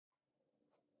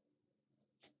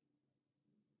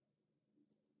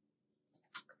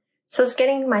So I was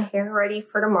getting my hair ready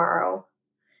for tomorrow,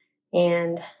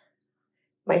 and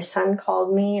my son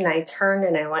called me, and I turned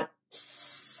and I went,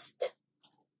 psst.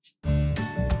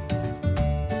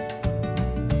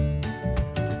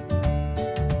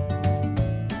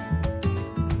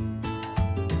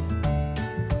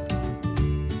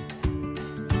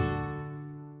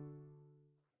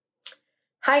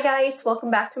 Hi guys, welcome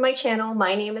back to my channel.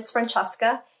 My name is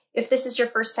Francesca. If this is your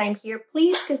first time here,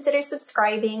 please consider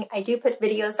subscribing. I do put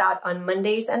videos out on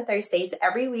Mondays and Thursdays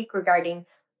every week regarding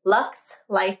looks,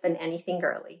 life, and anything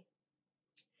girly.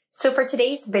 So for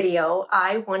today's video,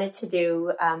 I wanted to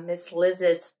do Miss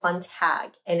Liz's fun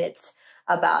tag, and it's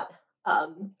about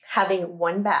having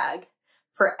one bag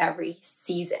for every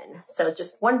season. So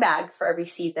just one bag for every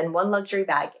season, one luxury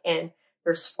bag, and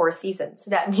there's 4 seasons.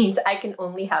 So that means I can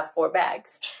only have 4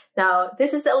 bags. Now,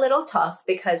 this is a little tough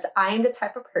because I'm the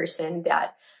type of person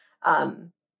that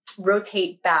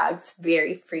rotate bags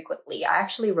very frequently. I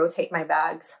actually rotate my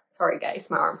bags. Sorry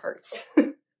guys, my arm hurts.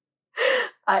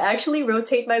 I actually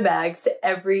rotate my bags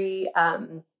every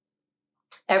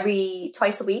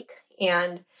twice a week,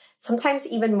 and sometimes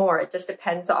even more. It just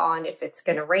depends on if it's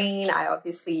gonna rain. I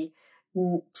obviously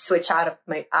switch out of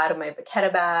my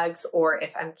vaqueta bags, or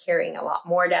if I'm carrying a lot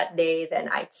more that day, then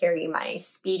I carry my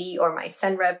Speedy or my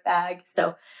Senrev bag.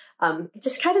 So it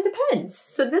just kind of depends.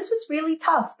 So this was really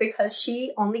tough because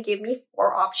she only gave me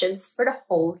 4 options for the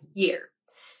whole year.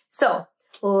 So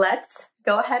let's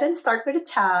go ahead and start with a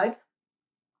tag.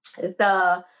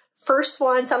 The first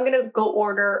one, so I'm gonna go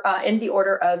in the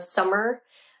order of summer,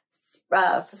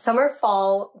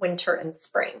 fall, winter, and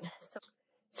spring.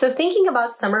 So thinking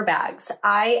about summer bags,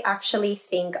 I actually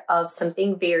think of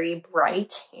something very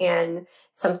bright and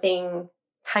something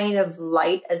kind of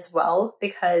light as well,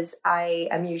 because I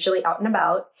am usually out and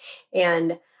about,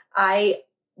 and I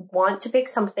want to pick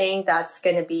something that's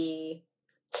going to be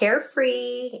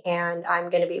carefree, and I'm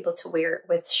going to be able to wear it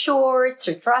with shorts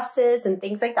or dresses and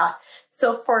things like that.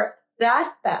 So for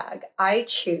that bag, I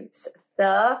choose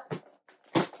the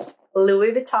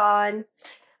Louis Vuitton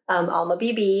Alma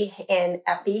BB and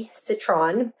Epi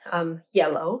Citron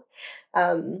yellow.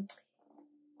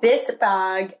 This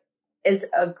bag is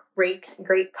a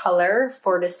great color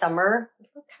for the summer.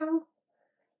 Look how,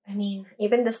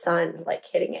 even the sun like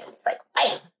hitting it, it's like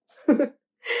bam.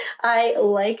 I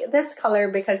like this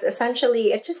color because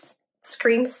essentially it just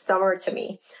screams summer to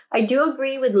me. I do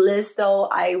agree with Liz though.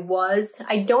 I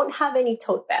don't have any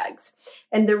tote bags,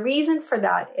 and the reason for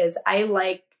that is I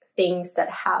like things that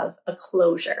have a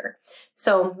closure.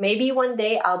 So maybe one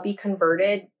day I'll be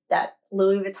converted. That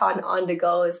Louis Vuitton on the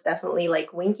go is definitely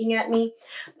like winking at me,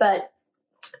 but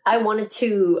I wanted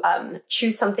to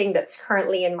choose something that's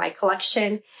currently in my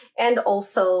collection, and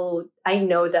also I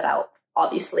know that I'll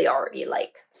obviously already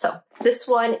like. So this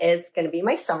one is going to be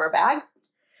my summer bag.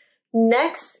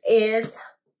 Next is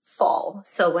fall.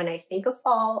 So when I think of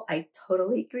fall, I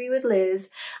totally agree with Liz.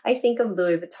 I think of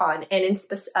Louis Vuitton, and in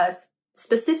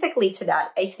specifically to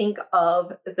that, I think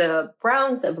of the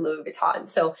browns of Louis Vuitton.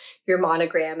 So your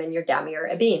monogram and your damier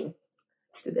ebene.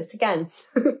 Let's do this again.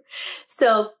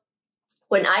 So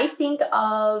when I think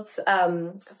of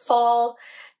fall,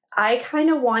 I kind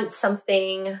of want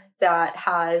something that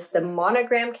has the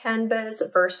monogram canvas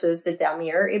versus the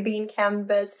damier ebene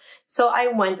canvas. So I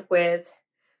went with,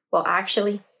 well,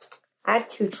 actually, I had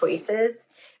 2 choices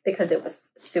because it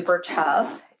was super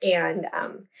tough. And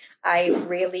I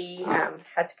really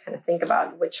had to kind of think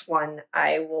about which one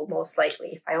I will most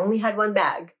likely, if I only had one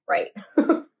bag, right?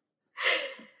 All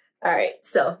right,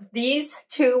 so these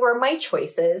 2 were my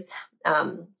choices.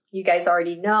 You guys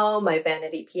already know my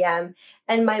Vanity PM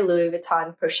and my Louis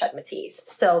Vuitton Pochette Métis.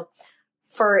 So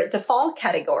for the fall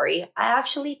category, I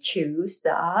actually choose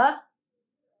the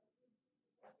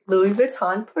Louis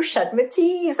Vuitton Pochette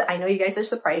Métis. I know you guys are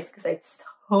surprised because I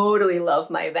totally love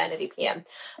my Vanity PM,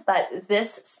 but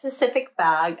this specific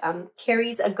bag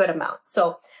carries a good amount.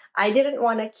 So I didn't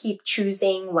want to keep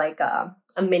choosing like a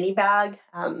mini bag.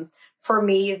 For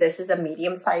me, this is a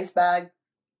medium-sized bag.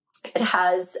 It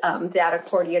has that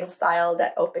accordion style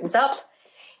that opens up,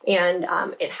 and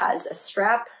it has a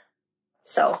strap.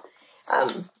 So,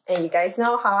 and you guys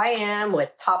know how I am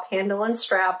with top handle and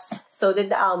straps. So did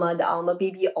the Alma. The Alma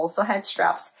BB also had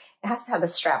straps. It has to have a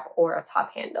strap or a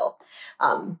top handle.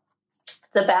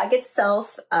 The bag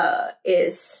itself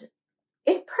is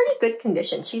in pretty good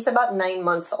condition. She's about 9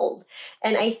 months old.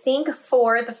 And I think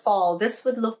for the fall, this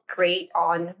would look great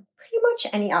on pretty much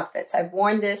any outfits. I've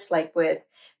worn this like with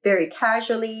very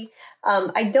casually.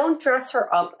 I don't dress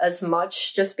her up as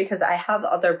much just because I have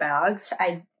other bags.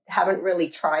 I haven't really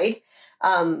tried.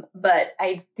 But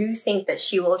I do think that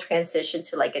she will transition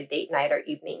to like a date night or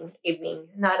evening,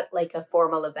 not like a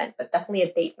formal event, but definitely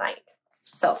a date night.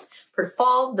 So for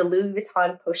fall, the Louis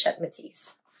Vuitton Pochette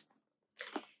Métis.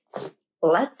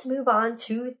 Let's move on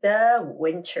to the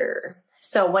winter.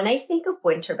 So when I think of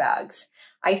winter bags,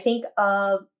 I think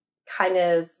of kind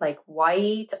of like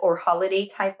white or holiday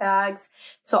type bags.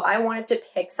 So I wanted to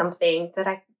pick something that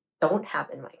I don't have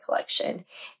in my collection,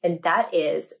 and that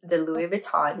is the Louis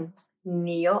Vuitton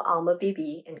Neo Alma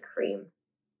BB in cream.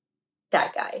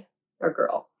 That guy or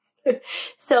girl.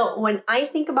 So when I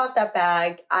think about that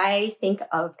bag, I think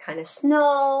of kind of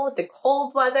snow, the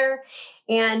cold weather,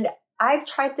 and I've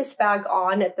tried this bag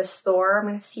on at the store. I'm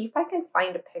going to see if I can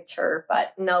find a picture,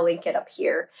 but I'll link it up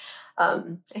here.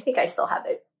 I think I still have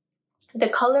it. The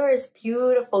color is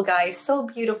beautiful, guys, so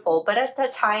beautiful. But at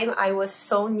that time, I was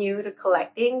so new to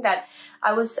collecting that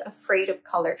I was afraid of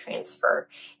color transfer.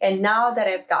 And now that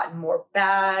I've gotten more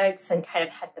bags and kind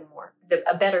of had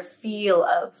a better feel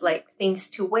of like things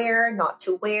to wear, not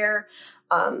to wear,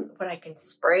 what I can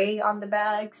spray on the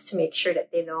bags to make sure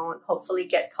that they don't hopefully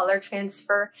get color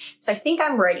transfer. So I think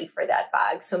I'm ready for that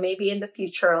bag. So maybe in the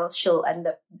future, she'll end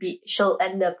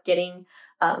up getting,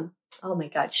 oh my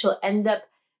God, she'll end up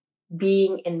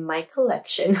being in my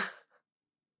collection.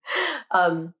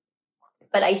 But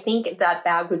I think that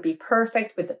bag would be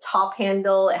perfect with the top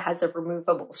handle. It has a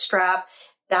removable strap.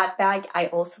 That bag, I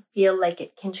also feel like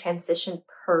it can transition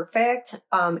perfect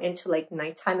into like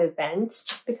nighttime events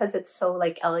just because it's so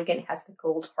like elegant. It has the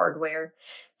gold hardware.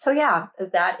 So yeah,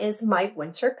 that is my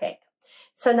winter pick.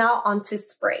 So now on to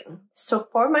spring. So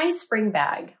for my spring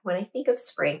bag, when I think of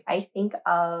spring, I think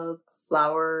of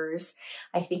flowers.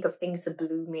 I think of things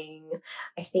blooming.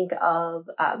 I think of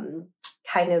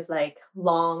kind of like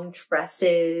long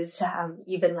dresses,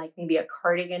 even like maybe a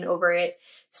cardigan over it.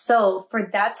 So for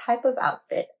that type of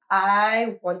outfit,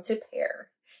 I want to pair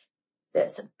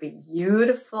this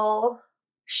beautiful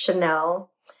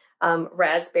Chanel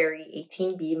Raspberry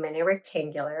 18B mini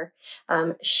rectangular.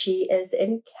 She is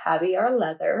in caviar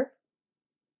leather.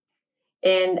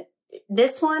 And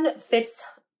this one fits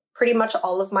pretty much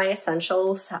all of my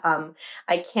essentials.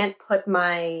 I can't put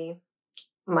my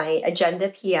Agenda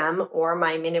PM or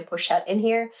my mini pochette in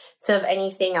here. So if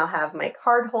anything, I'll have my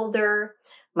card holder,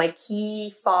 my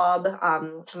key fob,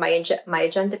 my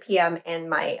Agenda PM, and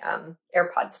my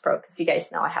AirPods Pro, because you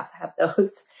guys know I have to have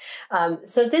those.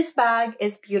 So this bag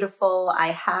is beautiful. I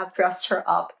have dressed her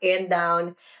up and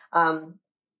down.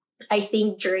 I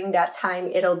think during that time,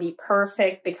 it'll be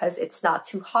perfect because it's not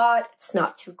too hot, it's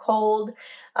not too cold.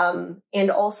 And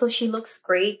also she looks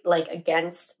great, like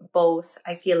against both,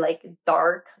 I feel like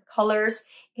dark colors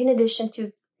in addition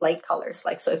to light colors.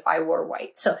 Like, so if I wore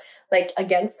white, so like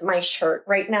against my shirt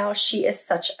right now, she is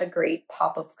such a great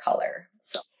pop of color.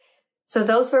 So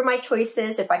those were my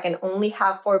choices. If I can only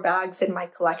have 4 bags in my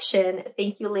collection.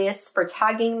 Thank you, Liz, for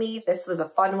tagging me. This was a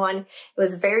fun one. It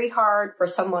was very hard for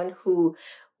someone who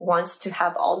wants to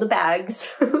have all the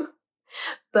bags,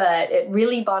 but it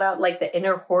really brought out like the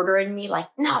inner hoarder in me, like,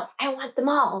 no, I want them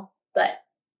all. But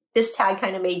this tag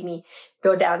kind of made me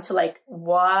go down to like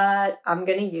what I'm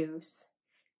going to use,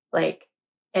 like,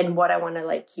 and what I want to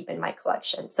like keep in my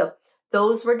collection. So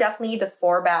those were definitely the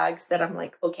 4 bags that I'm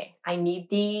like, okay, I need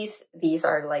these. These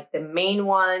are like the main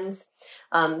ones.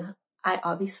 I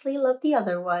obviously love the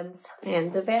other ones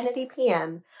and the Vanity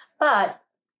PM, but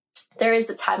there is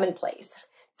a time and place.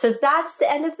 So that's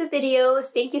the end of the video.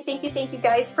 Thank you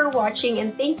guys for watching,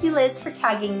 and thank you, Liz, for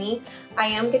tagging me. I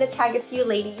am gonna tag a few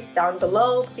ladies down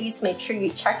below. Please make sure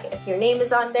you check if your name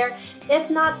is on there.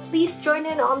 If not, please join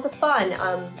in on the fun.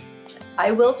 I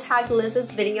will tag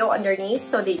Liz's video underneath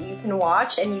so that you can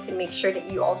watch and you can make sure that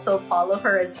you also follow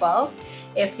her as well.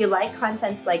 If you like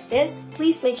content like this,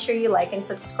 please make sure you like and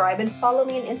subscribe and follow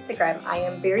me on Instagram. I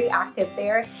am very active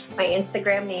there. My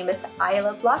Instagram name is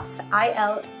ILoveLux,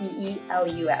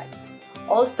 ILVELUX.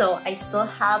 Also, I still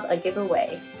have a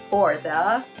giveaway for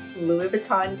the Louis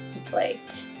Vuitton key play.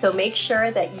 So make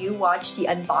sure that you watch the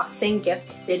unboxing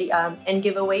gift video and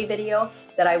giveaway video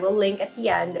that I will link at the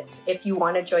end if you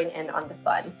want to join in on the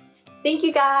fun. Thank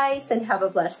you guys and have a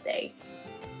blessed day.